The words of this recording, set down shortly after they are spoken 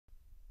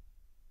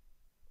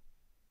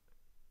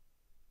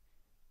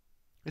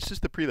This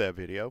is the pre-lab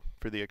video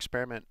for the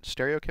experiment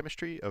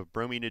Stereochemistry of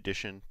bromine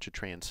addition to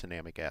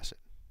trans-Cinnamic acid.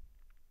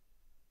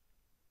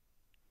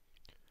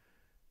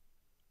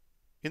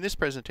 In this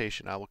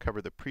presentation, I will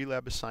cover the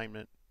pre-lab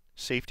assignment,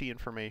 safety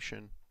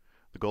information,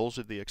 the goals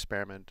of the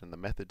experiment and the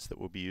methods that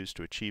will be used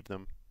to achieve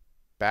them,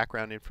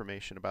 background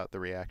information about the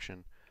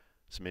reaction,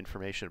 some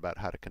information about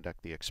how to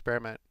conduct the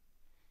experiment,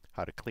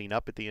 how to clean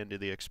up at the end of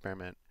the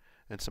experiment,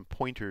 and some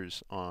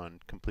pointers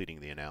on completing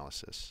the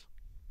analysis.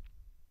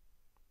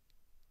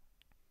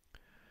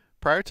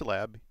 Prior to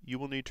lab, you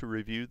will need to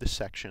review the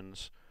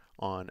sections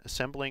on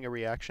assembling a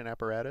reaction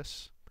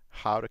apparatus,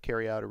 how to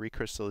carry out a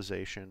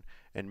recrystallization,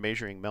 and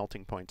measuring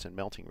melting points and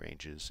melting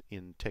ranges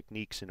in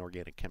techniques in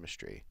organic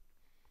chemistry.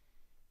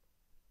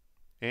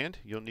 And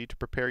you'll need to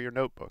prepare your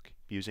notebook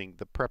using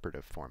the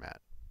preparative format.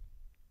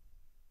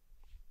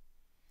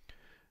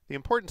 The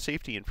important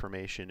safety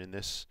information in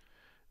this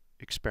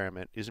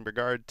experiment is in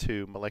regard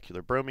to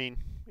molecular bromine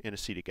and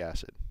acetic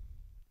acid.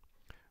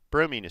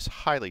 Bromine is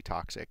highly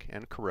toxic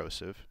and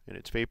corrosive, and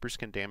its vapors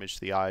can damage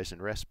the eyes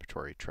and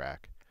respiratory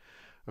tract.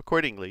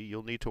 Accordingly,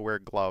 you'll need to wear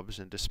gloves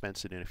and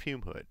dispense it in a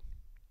fume hood.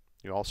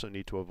 You also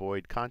need to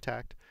avoid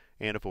contact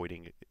and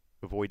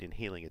avoid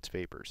inhaling its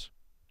vapors.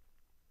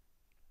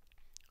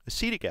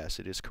 Acetic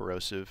acid is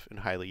corrosive and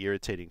highly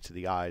irritating to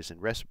the eyes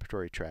and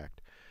respiratory tract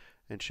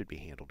and should be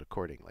handled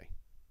accordingly.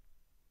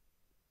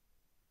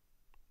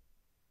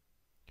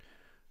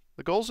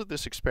 The goals of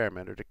this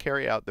experiment are to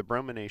carry out the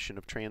bromination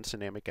of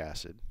trans-Cinnamic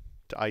acid,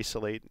 to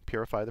isolate and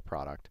purify the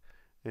product,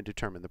 and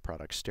determine the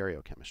product's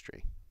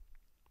stereochemistry.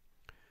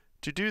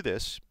 To do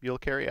this, you'll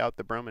carry out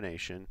the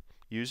bromination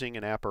using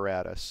an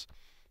apparatus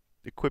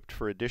equipped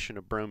for addition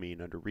of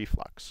bromine under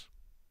reflux.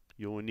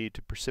 You will need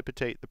to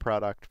precipitate the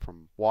product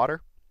from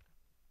water.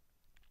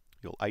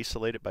 You'll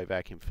isolate it by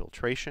vacuum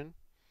filtration.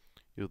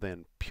 You'll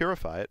then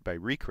purify it by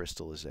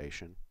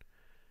recrystallization.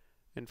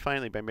 And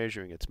finally, by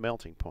measuring its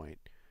melting point,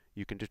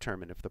 you can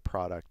determine if the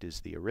product is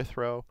the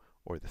erythro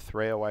or the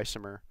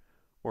threoisomer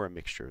or a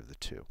mixture of the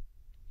two.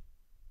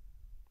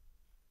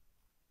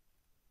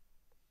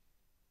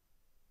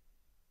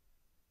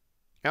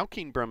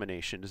 Alkene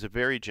bromination is a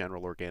very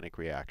general organic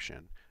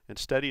reaction, and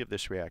study of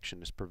this reaction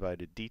has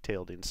provided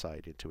detailed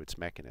insight into its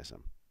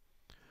mechanism.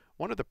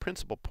 One of the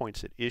principal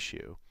points at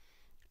issue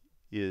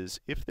is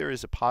if there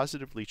is a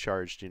positively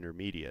charged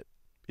intermediate,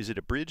 is it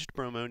a bridged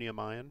bromonium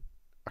ion,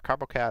 a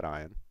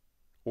carbocation,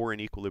 or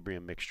an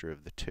equilibrium mixture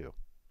of the two.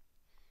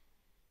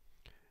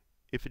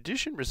 If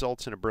addition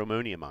results in a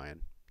bromonium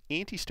ion,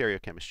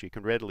 anti-stereochemistry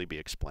can readily be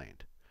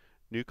explained.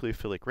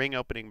 Nucleophilic ring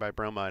opening by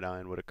bromide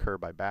ion would occur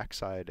by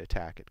backside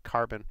attack at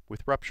carbon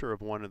with rupture of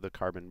one of the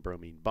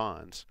carbon-bromine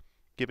bonds,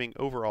 giving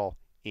overall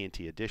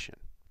anti-addition.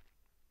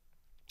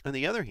 On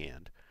the other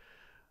hand,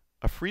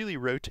 a freely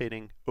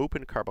rotating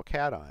open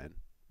carbocation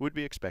would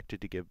be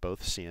expected to give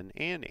both syn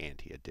and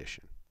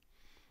anti-addition.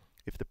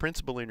 If the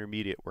principal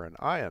intermediate were an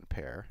ion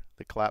pair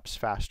that collapsed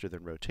faster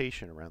than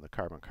rotation around the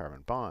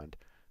carbon-carbon bond,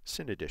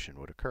 syn addition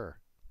would occur.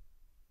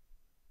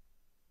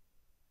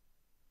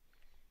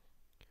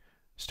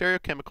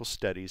 Stereochemical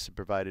studies have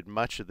provided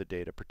much of the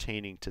data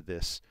pertaining to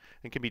this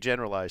and can be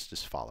generalized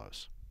as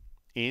follows.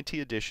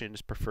 Anti-addition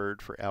is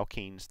preferred for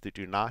alkenes that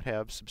do not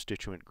have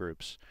substituent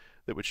groups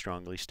that would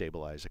strongly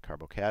stabilize a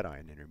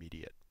carbocation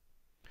intermediate.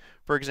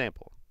 For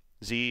example,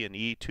 Z and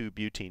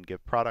E2-butene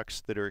give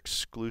products that are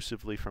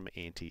exclusively from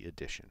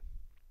anti-addition.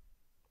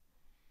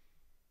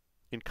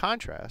 In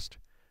contrast,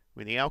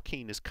 when the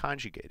alkene is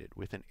conjugated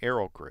with an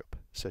aryl group,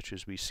 such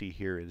as we see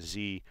here in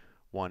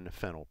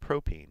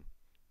Z1-phenylpropene,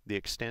 the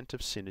extent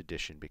of syn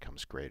addition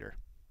becomes greater.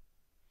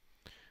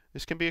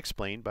 This can be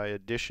explained by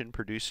addition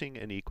producing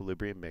an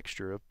equilibrium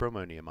mixture of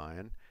bromonium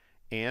ion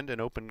and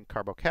an open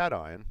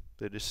carbocation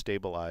that is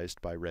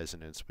stabilized by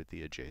resonance with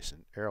the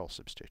adjacent aryl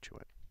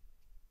substituent.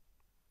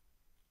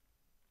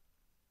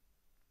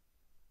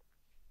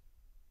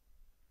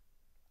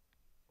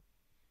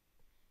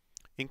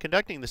 In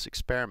conducting this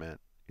experiment,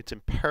 it's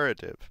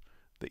imperative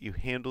that you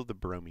handle the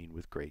bromine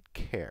with great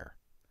care.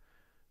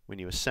 When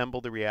you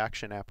assemble the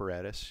reaction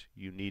apparatus,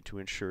 you need to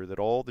ensure that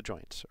all the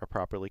joints are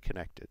properly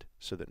connected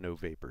so that no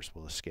vapors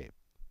will escape.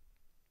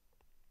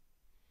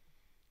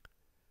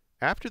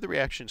 After the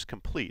reaction is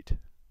complete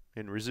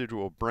and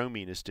residual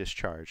bromine is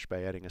discharged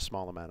by adding a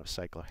small amount of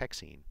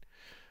cyclohexene,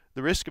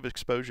 the risk of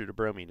exposure to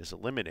bromine is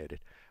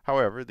eliminated.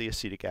 However, the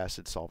acetic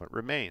acid solvent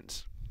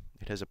remains.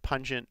 It has a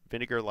pungent,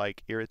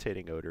 vinegar-like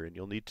irritating odor, and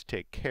you'll need to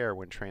take care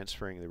when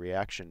transferring the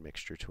reaction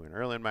mixture to an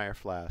Erlenmeyer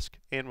flask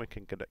and when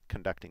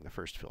conducting the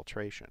first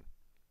filtration.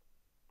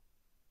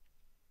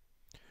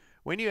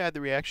 When you add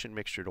the reaction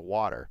mixture to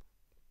water,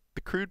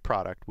 the crude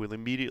product will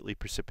immediately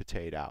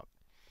precipitate out.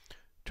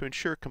 To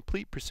ensure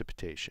complete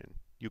precipitation,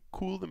 you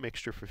cool the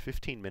mixture for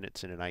 15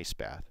 minutes in an ice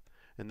bath,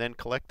 and then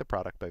collect the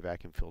product by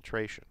vacuum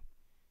filtration.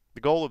 The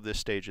goal of this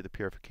stage of the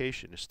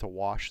purification is to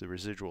wash the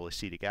residual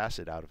acetic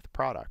acid out of the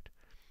product.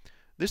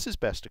 This is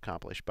best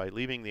accomplished by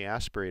leaving the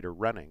aspirator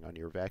running on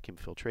your vacuum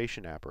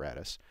filtration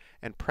apparatus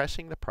and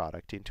pressing the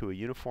product into a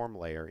uniform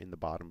layer in the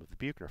bottom of the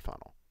Buchner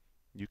funnel.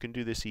 You can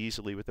do this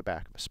easily with the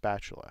back of a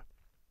spatula.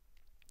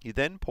 You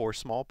then pour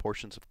small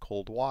portions of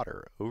cold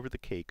water over the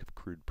cake of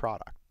crude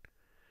product.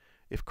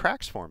 If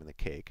cracks form in the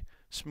cake,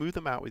 smooth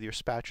them out with your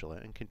spatula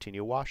and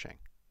continue washing.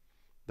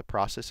 The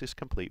process is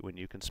complete when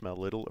you can smell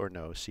little or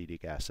no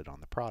acetic acid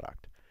on the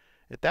product.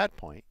 At that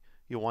point,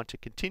 you'll want to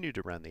continue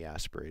to run the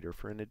aspirator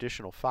for an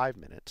additional 5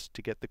 minutes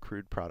to get the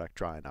crude product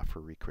dry enough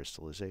for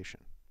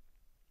recrystallization.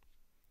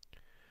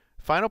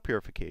 Final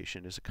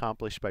purification is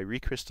accomplished by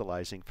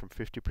recrystallizing from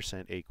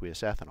 50%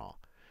 aqueous ethanol.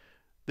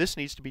 This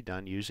needs to be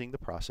done using the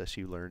process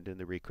you learned in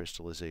the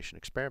recrystallization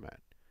experiment.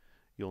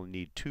 You'll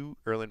need 2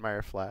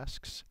 Erlenmeyer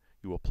flasks.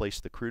 You will place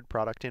the crude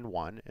product in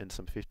one and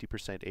some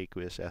 50%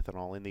 aqueous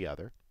ethanol in the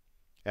other.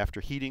 After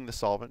heating the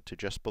solvent to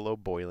just below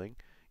boiling,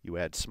 you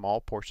add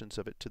small portions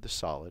of it to the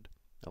solid,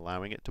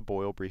 allowing it to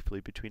boil briefly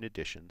between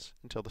additions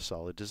until the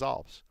solid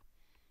dissolves.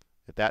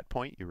 At that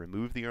point, you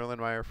remove the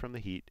Erlenmeyer from the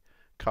heat,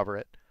 cover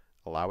it,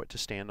 allow it to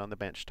stand on the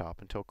bench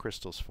top until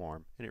crystals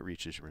form and it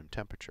reaches room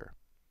temperature.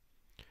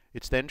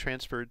 It's then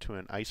transferred to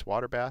an ice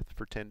water bath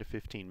for 10 to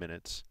 15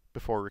 minutes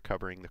before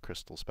recovering the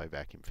crystals by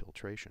vacuum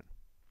filtration.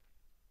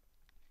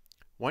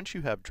 Once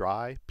you have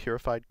dry,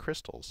 purified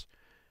crystals,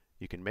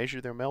 you can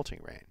measure their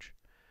melting range.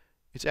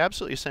 It's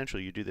absolutely essential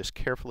you do this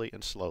carefully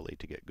and slowly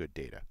to get good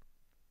data.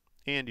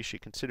 And you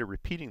should consider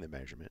repeating the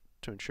measurement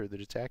to ensure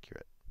that it's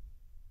accurate.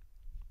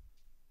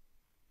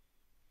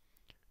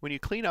 When you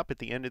clean up at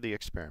the end of the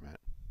experiment,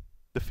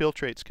 the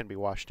filtrates can be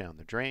washed down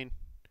the drain,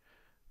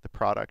 the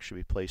product should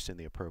be placed in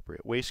the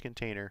appropriate waste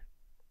container,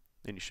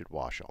 and you should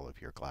wash all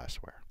of your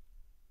glassware.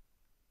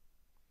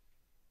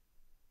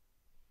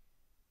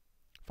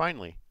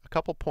 Finally, a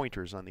couple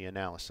pointers on the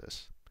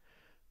analysis.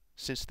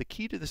 Since the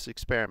key to this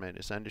experiment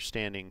is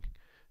understanding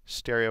the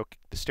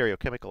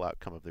stereochemical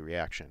outcome of the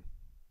reaction,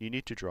 you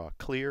need to draw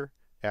clear,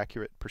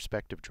 accurate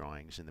perspective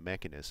drawings in the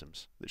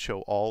mechanisms that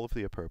show all of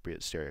the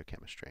appropriate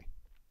stereochemistry.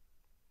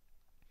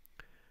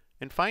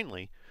 And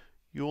finally,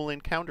 you will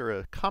encounter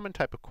a common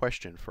type of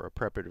question for a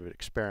preparative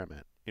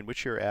experiment in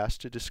which you're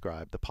asked to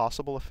describe the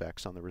possible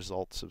effects on the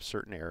results of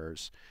certain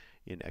errors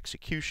in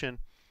execution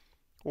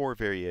or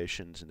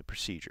variations in the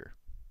procedure.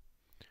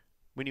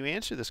 When you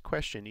answer this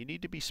question, you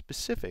need to be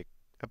specific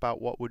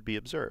about what would be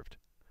observed.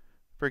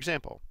 For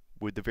example,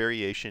 would the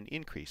variation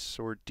increase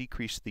or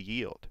decrease the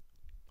yield?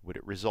 Would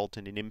it result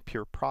in an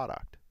impure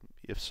product?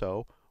 If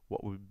so,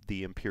 what would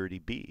the impurity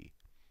be?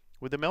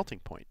 Would the melting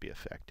point be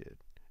affected?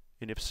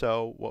 And if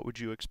so, what would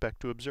you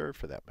expect to observe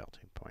for that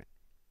melting point?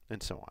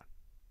 And so on.